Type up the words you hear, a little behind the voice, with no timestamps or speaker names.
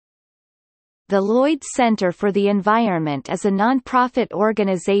The Lloyd Center for the Environment is a non-profit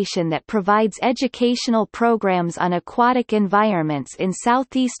organization that provides educational programs on aquatic environments in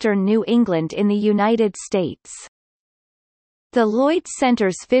southeastern New England in the United States. The Lloyd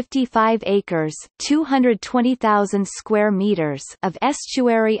Center's 55 acres (220,000 square meters) of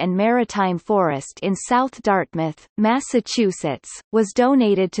estuary and maritime forest in South Dartmouth, Massachusetts, was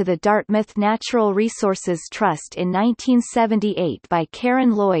donated to the Dartmouth Natural Resources Trust in 1978 by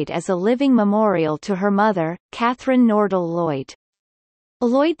Karen Lloyd as a living memorial to her mother, Catherine Nordell Lloyd.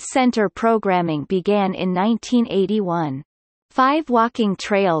 Lloyd Center programming began in 1981. 5 walking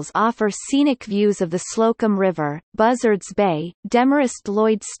trails offer scenic views of the Slocum River, Buzzards Bay, Demarest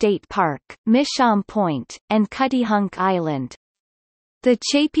Lloyd State Park, Misham Point, and Cuttyhunk Island. The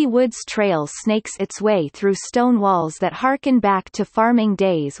Chapey Woods Trail snakes its way through stone walls that harken back to farming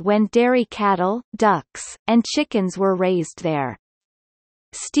days when dairy cattle, ducks, and chickens were raised there.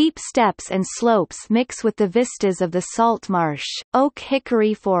 Steep steps and slopes mix with the vistas of the salt marsh,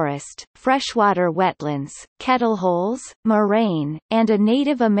 oak-hickory forest, freshwater wetlands, kettle holes, moraine, and a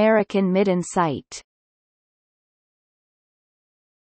Native American midden site.